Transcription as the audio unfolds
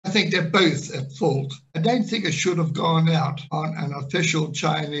I think they're both at fault. I don't think it should have gone out on an official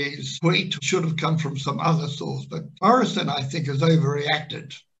Chinese tweet. It should have come from some other source. But Morrison, I think, has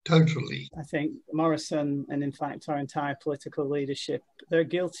overreacted totally. I think Morrison, and in fact our entire political leadership, they're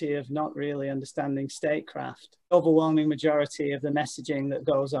guilty of not really understanding statecraft. The overwhelming majority of the messaging that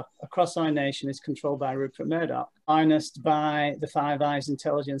goes up across our nation is controlled by Rupert Murdoch, harnessed by the Five Eyes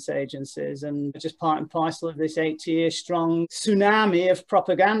intelligence agencies, and just part and parcel of this 80-year strong tsunami of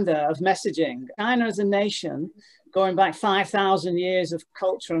propaganda, of messaging. China as a nation, going back 5,000 years of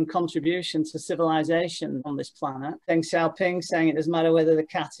culture and contribution to civilization on this planet. Deng Xiaoping saying it doesn't matter whether the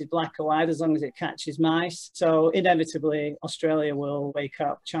cat is black or white as long as it catches mice. So inevitably, Australia will wake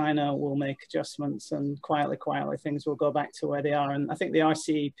up, China will make adjustments, and quietly, things will go back to where they are. And I think the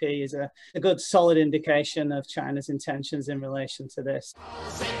RCEP is a good, solid indication of China's intentions in relation to this.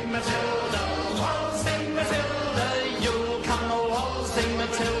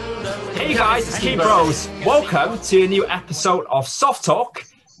 Hey guys, it's Keybros. Welcome to a new episode of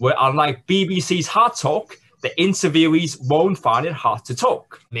SOFTtalk, where unlike BBC's Hard Talk, the interviewees won't find it hard to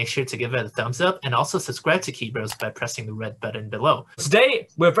talk. Make sure to give it a thumbs up and also subscribe to Keybros by pressing the red button below. Today,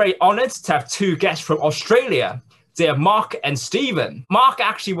 we're very honored to have two guests from Australia. They're Mark and Stephen. Mark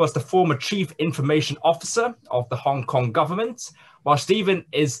actually was the former Chief Information Officer of the Hong Kong government, while Stephen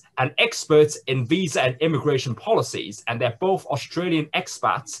is an expert in visa and immigration policies, and they're both Australian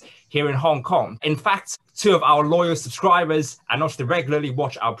expats here in Hong Kong. In fact, two of our loyal subscribers and also regularly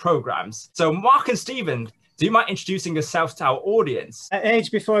watch our programs. So Mark and Stephen, do you mind introducing yourselves to our audience? Age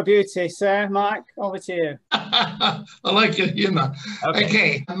before beauty, sir. Mark, over to you. I like your humour.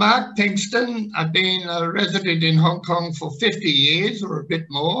 Okay, Mark Pinkston. I've been a resident in Hong Kong for 50 years or a bit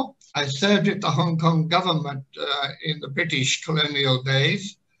more. I served with the Hong Kong government in the British colonial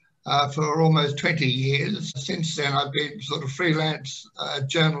days for almost 20 years. Since then, I've been sort of freelance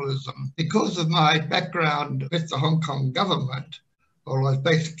journalism. Because of my background with the Hong Kong government, or I was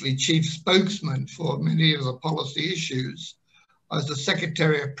basically chief spokesman for many of the policy issues, I was the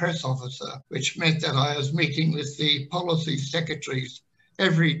Secretary of Press Officer, which meant that I was meeting with the policy secretaries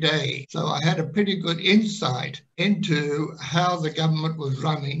every day. So I had a pretty good insight into how the government was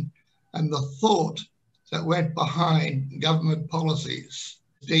running and the thought that went behind government policies.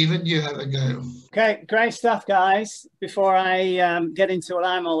 Stephen, you have a go. Okay, great stuff, guys. Before I get into what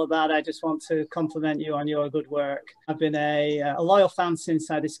I'm all about, I just want to compliment you on your good work. I've been a loyal fan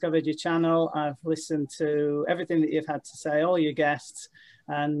since I discovered your channel. I've listened to everything that you've had to say, all your guests,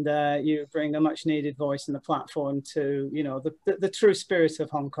 and you bring a much needed voice and a platform to, you know, the true spirit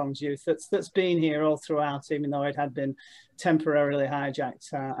of Hong Kong's youth that's been here all throughout, even though it had been temporarily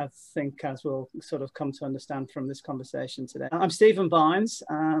hijacked, I think, as we'll sort of come to understand from this conversation today. I'm Stephen Barnes.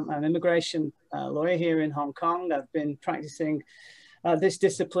 I'm an immigration lawyer here in Hong Kong. I've been practicing this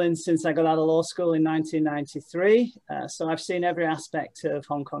discipline since I got out of law school in 1993. So I've seen every aspect of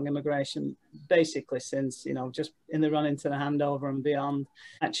Hong Kong immigration, basically since, you know, just in the run into the handover and beyond.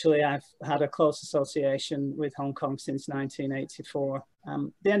 Actually, I've had a close association with Hong Kong since 1984.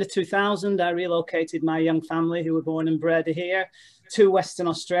 The end of 2000, I relocated my young family, who were born and bred here, to Western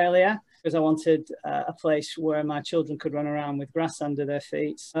Australia, because I wanted a place where my children could run around with grass under their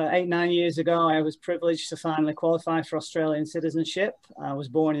feet. 8-9 years ago, I was privileged to finally qualify for Australian citizenship. I was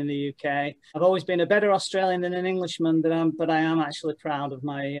born in the UK. I've always been a better Australian than an Englishman, but I am actually proud of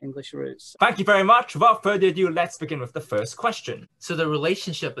my English roots. Thank you very much. Without further ado, let's begin with the first question. So the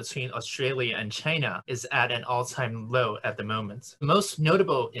relationship between Australia and China is at an all-time low at the moment. The most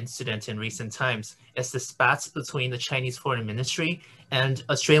notable incident in recent times is the spats between the Chinese Foreign Ministry and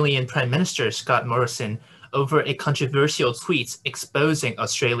Australian Prime Minister Scott Morrison over a controversial tweet exposing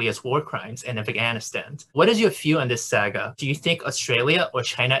Australia's war crimes in Afghanistan. What is your view on this saga? Do you think Australia or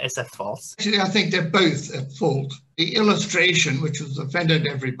China is at fault? Actually, I think they're both at fault. The illustration, which has offended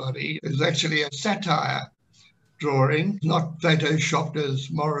everybody, is actually a satire drawing, not photoshopped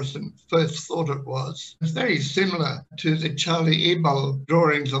as Morrison first thought it was. It's very similar to the Charlie Hebdo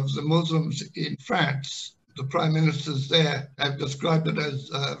drawings of the Muslims in France. The prime ministers there have described it as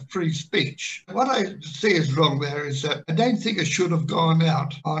free speech. What I see is wrong there is that I don't think it should have gone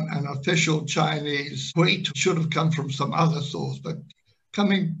out on an official Chinese tweet. It should have come from some other source, but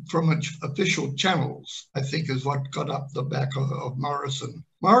coming from official channels, I think, is what got up the back of Morrison.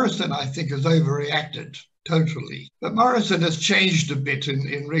 Morrison, I think, has overreacted totally. But Morrison has changed a bit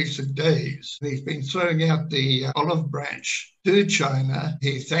in recent days. He's been throwing out the olive branch to China.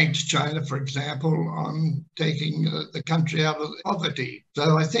 He thanked China, for example, on taking the country out of poverty.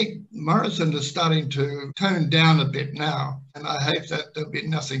 So I think Morrison is starting to tone down a bit now. And I hope that there'll be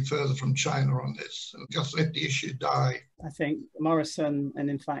nothing further from China on this. Just let the issue die. I think Morrison, and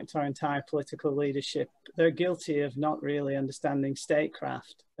in fact our entire political leadership, they're guilty of not really understanding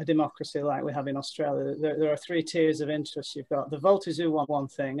statecraft. A democracy like we have in Australia, there are three tiers of interest. You've got the voters who want one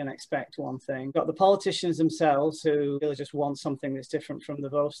thing and expect one thing. You've got the politicians themselves who really just want something that's different from the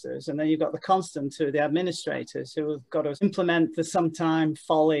voters. And then you've got the constant who, the administrators, who have got to implement the sometime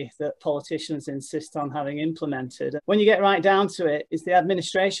folly that politicians insist on having implemented. When you get right down to it, it's the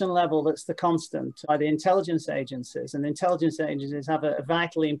administration level that's the constant by the intelligence agencies. And the intelligence agencies have a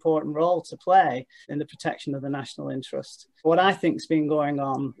vitally important role to play in the protection of the national interest. What I think's been going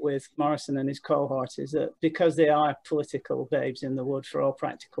on with Morrison and his cohort is that because they are political babes in the wood for all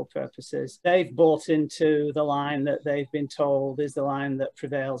practical purposes, they've bought into the line that they've been told is the line that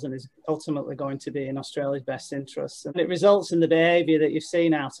prevails and is ultimately going to be in Australia's best interests. And it results in the behaviour that you've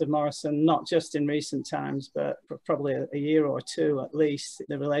seen out of Morrison, not just in recent times, but for probably a year or two at least.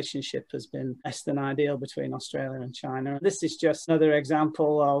 The relationship has been less than ideal between Australia and China. This is just another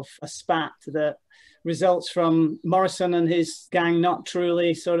example of a spat that results from Morrison and his gang not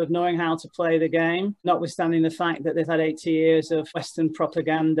truly sort of knowing how to play the game, notwithstanding the fact that they've had 80 years of Western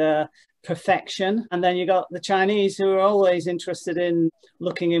propaganda perfection. And then you got the Chinese who are always interested in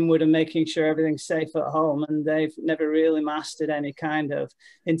looking inward and making sure everything's safe at home. And they've never really mastered any kind of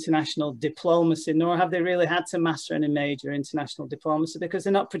international diplomacy, nor have they really had to master any major international diplomacy because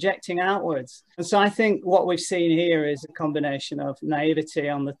they're not projecting outwards. And so I think what we've seen here is a combination of naivety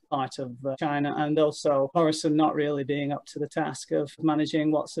on the part of China and also Morrison not really being up to the task of managing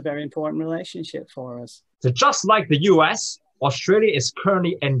what's a very important relationship for us. So just like the US, Australia is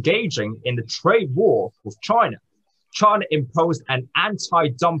currently engaging in the trade war with China. China imposed an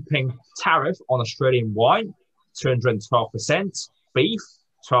anti-dumping tariff on Australian wine, 212%, beef,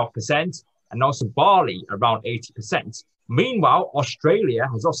 12%, and also barley, around 80%. Meanwhile, Australia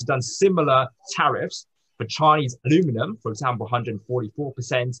has also done similar tariffs for Chinese aluminum, for example,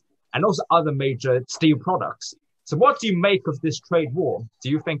 144%, and also other major steel products. So what do you make of this trade war? Do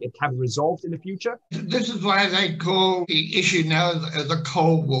you think it can be resolved in the future? This is why they call the issue now as a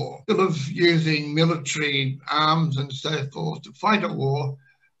Cold War. Instead of using military arms and so forth to fight a war,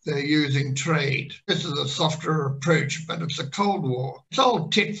 they're using trade. This is a softer approach, but it's a Cold War. It's all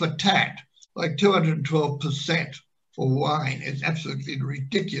tit for tat, like 212%. For wine is absolutely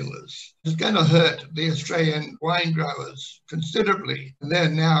ridiculous. It's going to hurt the Australian wine growers considerably. And they're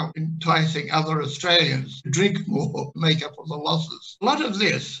now enticing other Australians to drink more to make up for the losses. A lot of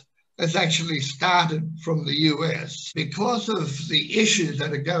this has actually started from the US because of the issues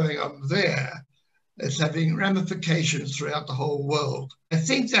that are going on there. It's having ramifications throughout the whole world. I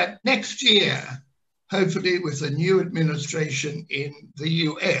think that next year, hopefully with a new administration in the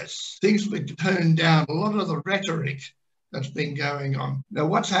US, things will tone down a lot of the rhetoric that's been going on. Now,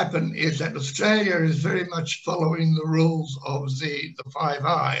 what's happened is that Australia is very much following the rules of the Five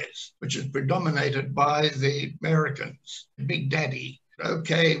Eyes, which is predominated by the Americans, Big Daddy.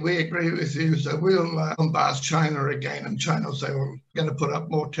 Okay, we agree with you, so we'll bombast China again, and China will say, well, we're going to put up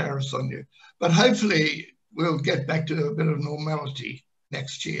more tariffs on you. But hopefully we'll get back to a bit of normality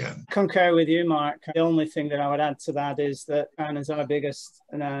next year. I concur with you, Mark. The only thing that I would add to that is that China's our biggest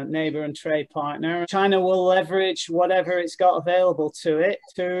neighbour and trade partner. China will leverage whatever it's got available to it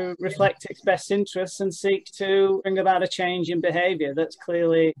to reflect its best interests and seek to bring about a change in behaviour that's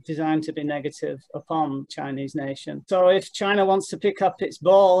clearly designed to be negative upon Chinese nation. So if China wants to pick up its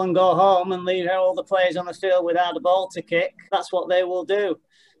ball and go home and leave all the players on the field without a ball to kick, that's what they will do.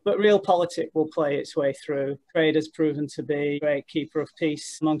 But real politics will play its way through. Trade has proven to be a great keeper of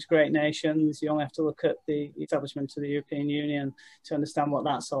peace amongst great nations. You only have to look at the establishment of the European Union to understand what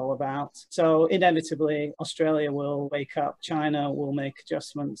that's all about. So inevitably, Australia will wake up, China will make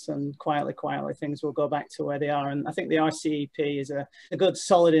adjustments, and quietly, things will go back to where they are. And I think the RCEP is a good,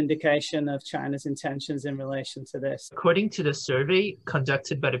 solid indication of China's intentions in relation to this. According to the survey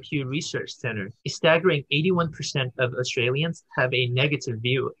conducted by the Pew Research Center, a staggering 81% of Australians have a negative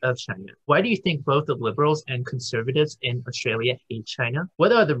view of China. Why do you think both the Liberals and Conservatives in Australia hate China?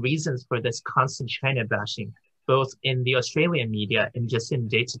 What are the reasons for this constant China bashing, both in the Australian media and just in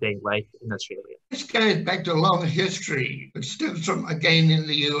day-to-day life in Australia? This goes back to a long history. It stems from, again, in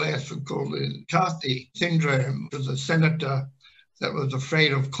the US, we call it McCarthy syndrome. It was a senator that was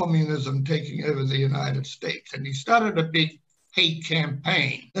afraid of communism taking over the United States. And he started a big hate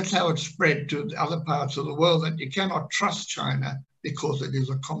campaign. That's how it spread to the other parts of the world, that you cannot trust China because it is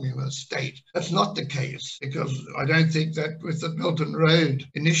a communist state. That's not the case, because I don't think that with the Belt and Road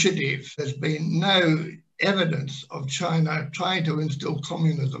Initiative, there's been no evidence of China trying to instill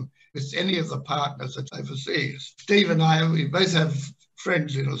communism with any of the partners that's overseas. Steve and I, we both have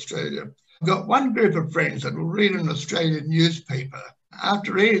friends in Australia. I've got one group of friends that will read an Australian newspaper.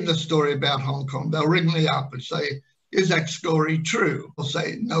 After reading the story about Hong Kong, they'll ring me up and say, is that story true? I'll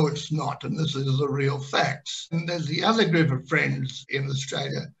say, no, it's not, and this is the real facts. And there's the other group of friends in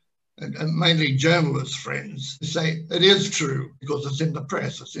Australia, and mainly journalist friends, who say it is true because it's in the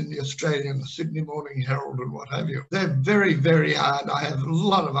press, it's in the Australian, the Sydney Morning Herald and what have you. They're very, very hard. I have a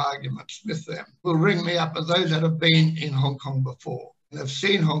lot of arguments with them. Will ring me up as those that have been in Hong Kong before. They've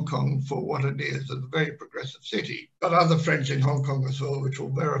seen Hong Kong for what it is, a very progressive city. Got other friends in Hong Kong as well, which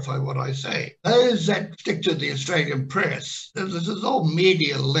will verify what I say. Those that stick to the Australian press, this is all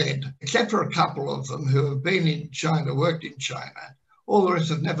media-led, except for a couple of them who have been in China, worked in China. All the rest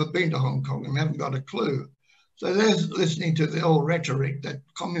have never been to Hong Kong and haven't got a clue. So they're listening to the old rhetoric that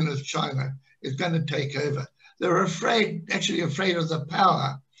communist China is going to take over. They're actually afraid of the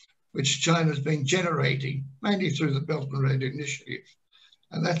power which China's been generating, mainly through the Belt and Road Initiative.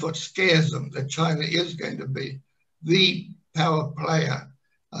 And that's what scares them, that China is going to be the power player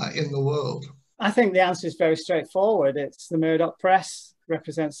in the world. I think the answer is very straightforward. It's the Murdoch press.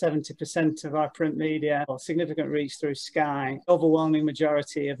 Represents 70% of our print media, or significant reach through Sky. Overwhelming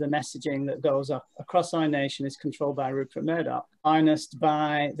majority of the messaging that goes up across our nation is controlled by Rupert Murdoch, harnessed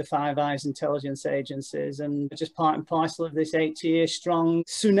by the Five Eyes intelligence agencies, and just part and parcel of this 80-year-strong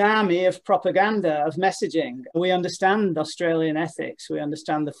tsunami of propaganda, of messaging. We understand Australian ethics. We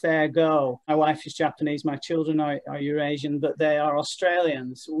understand the fair go. My wife is Japanese, my children are Eurasian, but they are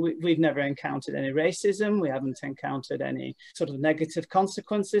Australians. We've never encountered any racism. We haven't encountered any sort of negative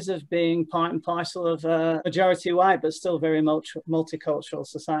consequences of being part and parcel of a majority white but still very multicultural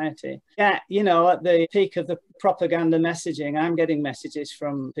society. Yeah, you know, at the peak of the propaganda messaging, I'm getting messages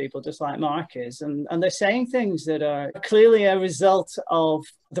from people just like Mark is, and they're saying things that are clearly a result of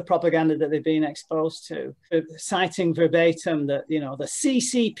the propaganda that they've been exposed to, citing verbatim that, you know, the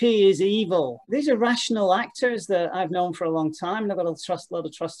CCP is evil. These are rational actors that I've known for a long time and I've got a lot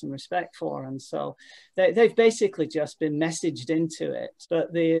of trust and respect for. And so they've basically just been messaged into it.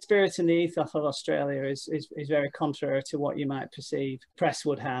 But the spirit and the ethos of Australia is very contrary to what you might perceive press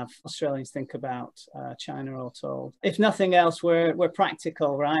would have Australians think about China, all told. If nothing else, we're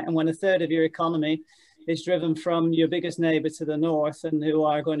practical, right? And when a third of your economy is driven from your biggest neighbour to the north, and who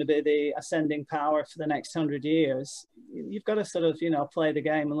are going to be the ascending power for the next 100 years, you've got to sort of, you know, play the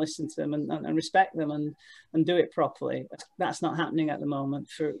game and listen to them and respect them and do it properly. That's not happening at the moment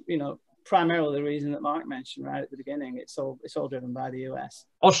for, you know, primarily the reason that Mark mentioned right at the beginning. It's all driven by the US.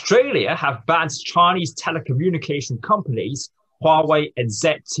 Australia have banned Chinese telecommunication companies Huawei and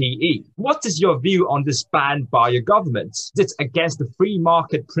ZTE. What is your view on this ban by your government? Is it against the free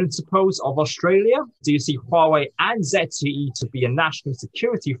market principles of Australia? Do you see Huawei and ZTE to be a national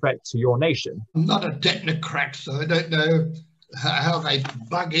security threat to your nation? I'm not a technocrat, so I don't know how they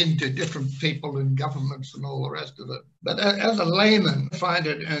bug into different people in governments and all the rest of it. But as a layman, I find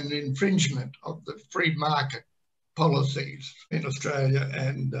it an infringement of the free market policies in Australia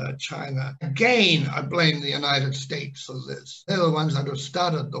and China. Again, I blame the United States for this. They're the ones that have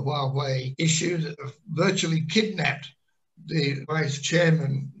started the Huawei issue, that have virtually kidnapped the vice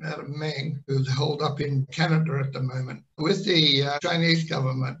chairman, Madam Meng, who's held up in Canada at the moment, with the Chinese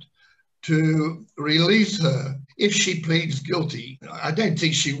government to release her if she pleads guilty. I don't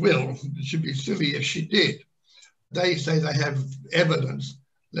think she will. It should be silly if she did. They say they have evidence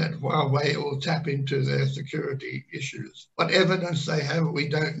that Huawei will tap into their security issues. What evidence they have, we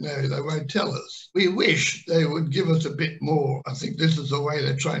don't know. They won't tell us. We wish they would give us a bit more. I think this is the way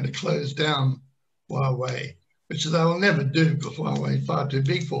they're trying to close down Huawei, which they will never do because Huawei is far too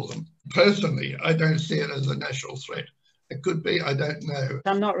big for them. Personally, I don't see it as a national threat. It could be, I don't know.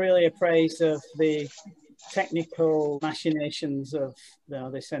 I'm not really appraised of the technical machinations of, you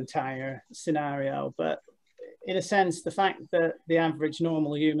know, this entire scenario, but in a sense, the fact that the average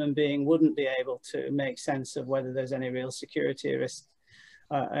normal human being wouldn't be able to make sense of whether there's any real security risk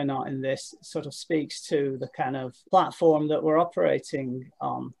or not in this sort of speaks to the kind of platform that we're operating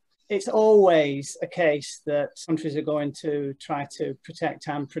on. It's always a case that countries are going to try to protect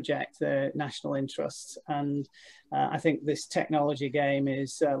and project their national interests. And I think this technology game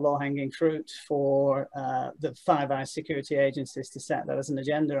is low-hanging fruit for the Five Eyes security agencies to set that as an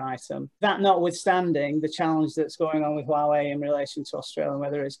agenda item. That notwithstanding, the challenge that's going on with Huawei in relation to Australia,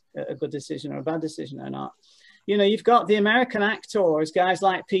 whether it's a good decision or a bad decision or not, you know, you've got the American actors, guys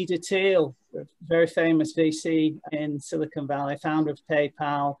like Peter Thiel, very famous VC in Silicon Valley, founder of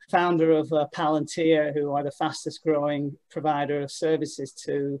PayPal, founder of Palantir, who are the fastest growing provider of services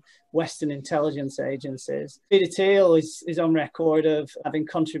to Western intelligence agencies. Peter Thiel is on record of having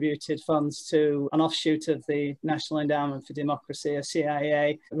contributed funds to an offshoot of the National Endowment for Democracy, a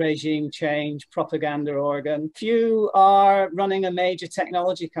CIA regime change propaganda organ. Few are running a major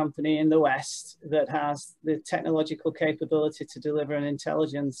technology company in the West that has the technological capability to deliver an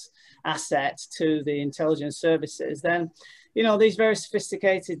intelligence asset to the intelligence services. Then, you know, these very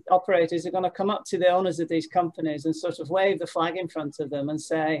sophisticated operators are going to come up to the owners of these companies and sort of wave the flag in front of them and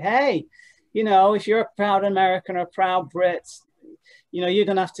say, hey, you know, if you're a proud American or a proud Brit, you know, you're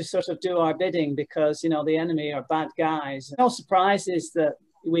going to have to sort of do our bidding because, you know, the enemy are bad guys. No surprises that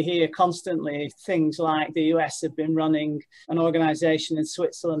we hear constantly things like the US have been running an organization in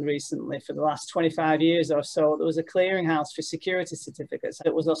Switzerland recently for the last 25 years or so. There was a clearinghouse for security certificates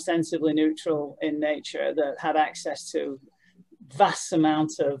that was ostensibly neutral in nature, that had access to vast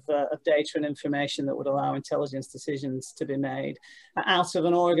amount of data and information that would allow intelligence decisions to be made out of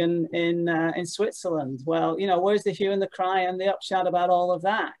an organ in Switzerland. Well, you know, where's the hue and the cry and the upshot about all of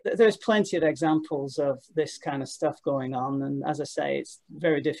that? There's plenty of examples of this kind of stuff going on. And as I say, it's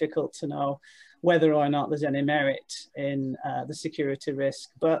very difficult to know whether or not there's any merit in the security risk.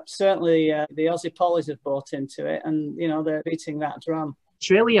 But certainly the Aussie pollies have bought into it and, you know, they're beating that drum.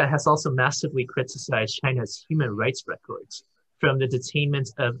 Australia has also massively criticized China's human rights records, from the detainment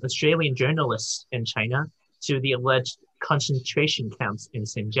of Australian journalists in China to the alleged concentration camps in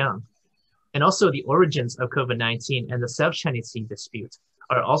Xinjiang. And also the origins of COVID-19 and the South China Sea dispute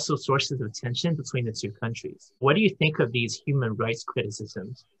are also sources of tension between the two countries. What do you think of these human rights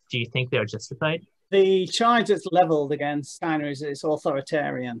criticisms? Do you think they are justified? The charge that's leveled against China is it's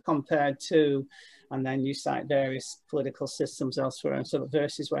authoritarian compared to, and then you cite various political systems elsewhere and sort of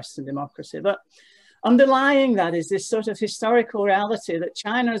versus Western democracy. But underlying that is this sort of historical reality that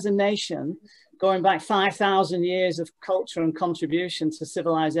China as a nation, going back 5,000 years of culture and contribution to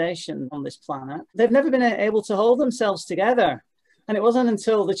civilization on this planet, they've never been able to hold themselves together. And it wasn't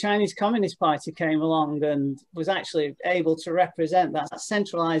until the Chinese Communist Party came along and was actually able to represent that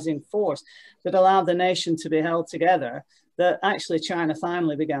centralizing force that allowed the nation to be held together that actually China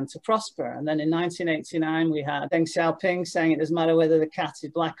finally began to prosper. And then in 1989, we had Deng Xiaoping saying it doesn't matter whether the cat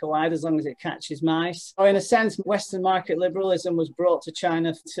is black or white as long as it catches mice. So in a sense, Western market liberalism was brought to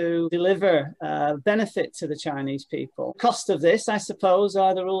China to deliver benefit to the Chinese people. Cost of this, I suppose,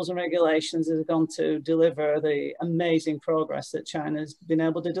 are the rules and regulations that have gone to deliver the amazing progress that China's been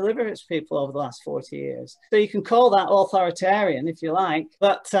able to deliver its people over the last 40 years. So you can call that authoritarian if you like.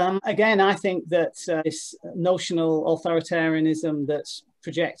 But again, I think that this notional authoritarianism that's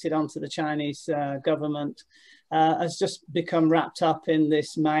projected onto the Chinese government has just become wrapped up in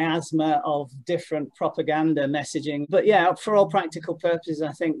this miasma of different propaganda messaging. But yeah, for all practical purposes,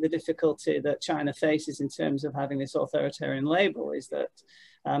 I think the difficulty that China faces in terms of having this authoritarian label is that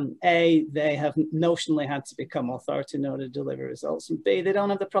A, they have notionally had to become authority in order to deliver results, and B, they don't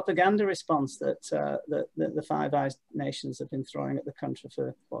have the propaganda response that the Five Eyes nations have been throwing at the country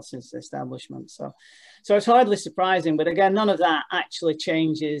for, well, since the establishment. So it's hardly surprising, but again, none of that actually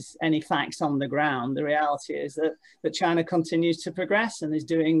changes any facts on the ground. The reality is that China continues to progress and is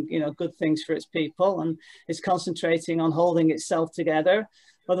doing, you know, good things for its people and is concentrating on holding itself together.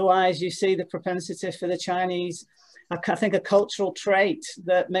 Otherwise, you see the propensity for the Chinese, I think, a cultural trait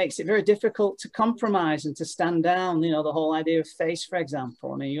that makes it very difficult to compromise and to stand down. You know, the whole idea of face, for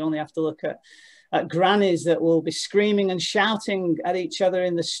example. I mean, you only have to look at grannies that will be screaming and shouting at each other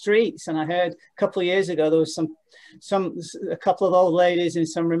in the streets. And I heard a couple of years ago, there was a couple of old ladies in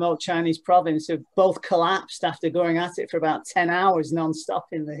some remote Chinese province who both collapsed after going at it for about 10 hours non-stop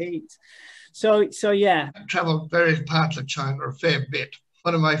in the heat. So yeah. I traveled various parts of China a fair bit.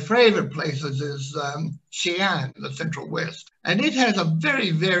 One of my favorite places is Xi'an, the Central West. And it has a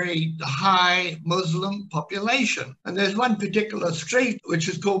very, very high Muslim population. And there's one particular street which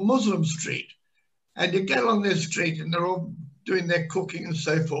is called Muslim Street. And you get along this street and they're all doing their cooking and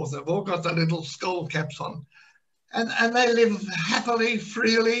so forth. They've all got their little skull caps on. And they live happily,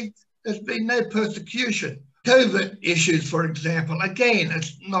 freely. There's been no persecution. COVID issues, for example, again,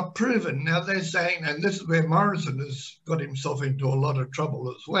 it's not proven. Now they're saying, and this is where Morrison has got himself into a lot of trouble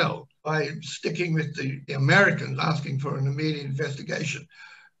as well, by sticking with the Americans asking for an immediate investigation.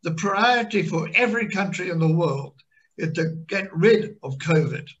 The priority for every country in the world is to get rid of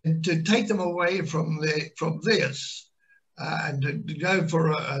COVID and to take them away from this and to go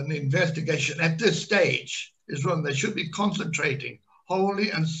for an investigation at this stage is when they should be concentrating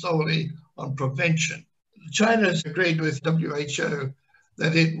wholly and solely on prevention. China's agreed with WHO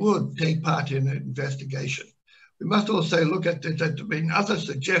that it would take part in an investigation. We must also look at that there have been other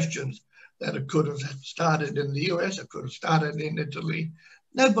suggestions that it could have started in the US, it could have started in Italy.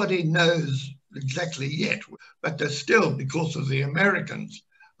 Nobody knows exactly yet, but there's still, because of the Americans,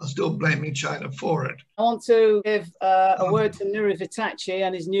 are still blaming China for it. I want to give a word to Nuri Vitachi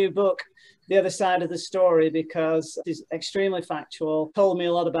and his new book, The Other Side of the Story, because it's extremely factual, told me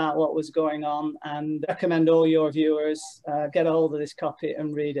a lot about what was going on, and recommend all your viewers get a hold of this copy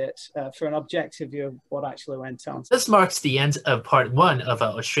and read it for an objective view of what actually went on. This marks the end of part 1 of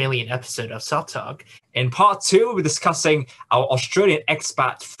our Australian episode of SOFTtalk. In part 2, we'll be discussing our Australian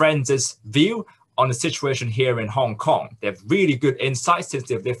expat friends' view on the situation here in Hong Kong. They have really good insights since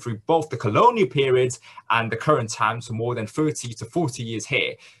they've lived through both the colonial periods and the current times for more than 30 to 40 years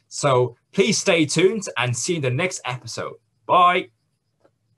here. So please stay tuned and see you in the next episode. Bye.